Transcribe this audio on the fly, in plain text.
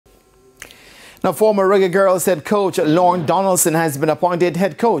Now, former Reggae Girls head coach Lorne Donaldson has been appointed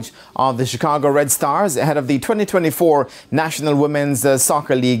head coach of the Chicago Red Stars ahead of the 2024 National Women's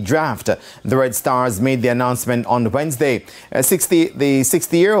Soccer League draft. The Red Stars made the announcement on Wednesday. The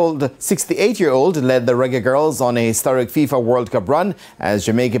 68-year-old led the Reggae Girls on a historic FIFA World Cup run as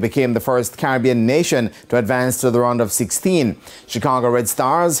Jamaica became the first Caribbean nation to advance to the round of 16. Chicago Red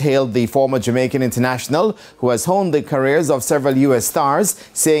Stars hailed the former Jamaican international, who has honed the careers of several U.S. stars,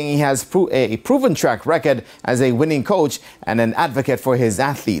 saying he has a proven track record as a winning coach and an advocate for his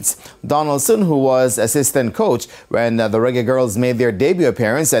athletes. Donaldson, who was assistant coach when the Reggae Girls made their debut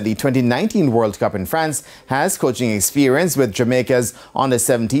appearance at the 2019 World Cup in France, has coaching experience with Jamaica's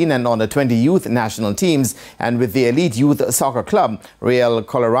under-17 and under-20 youth national teams and with the elite youth soccer club, Real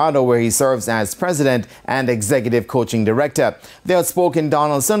Colorado, where he serves as president and executive coaching director. The outspoken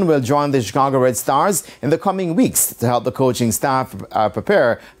Donaldson will join the Chicago Red Stars in the coming weeks to help the coaching staff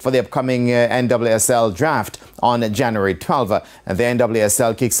prepare for the upcoming NWSL draft on January 12th. The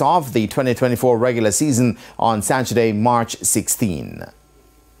NWSL kicks off the 2024 regular season on Saturday, March 16.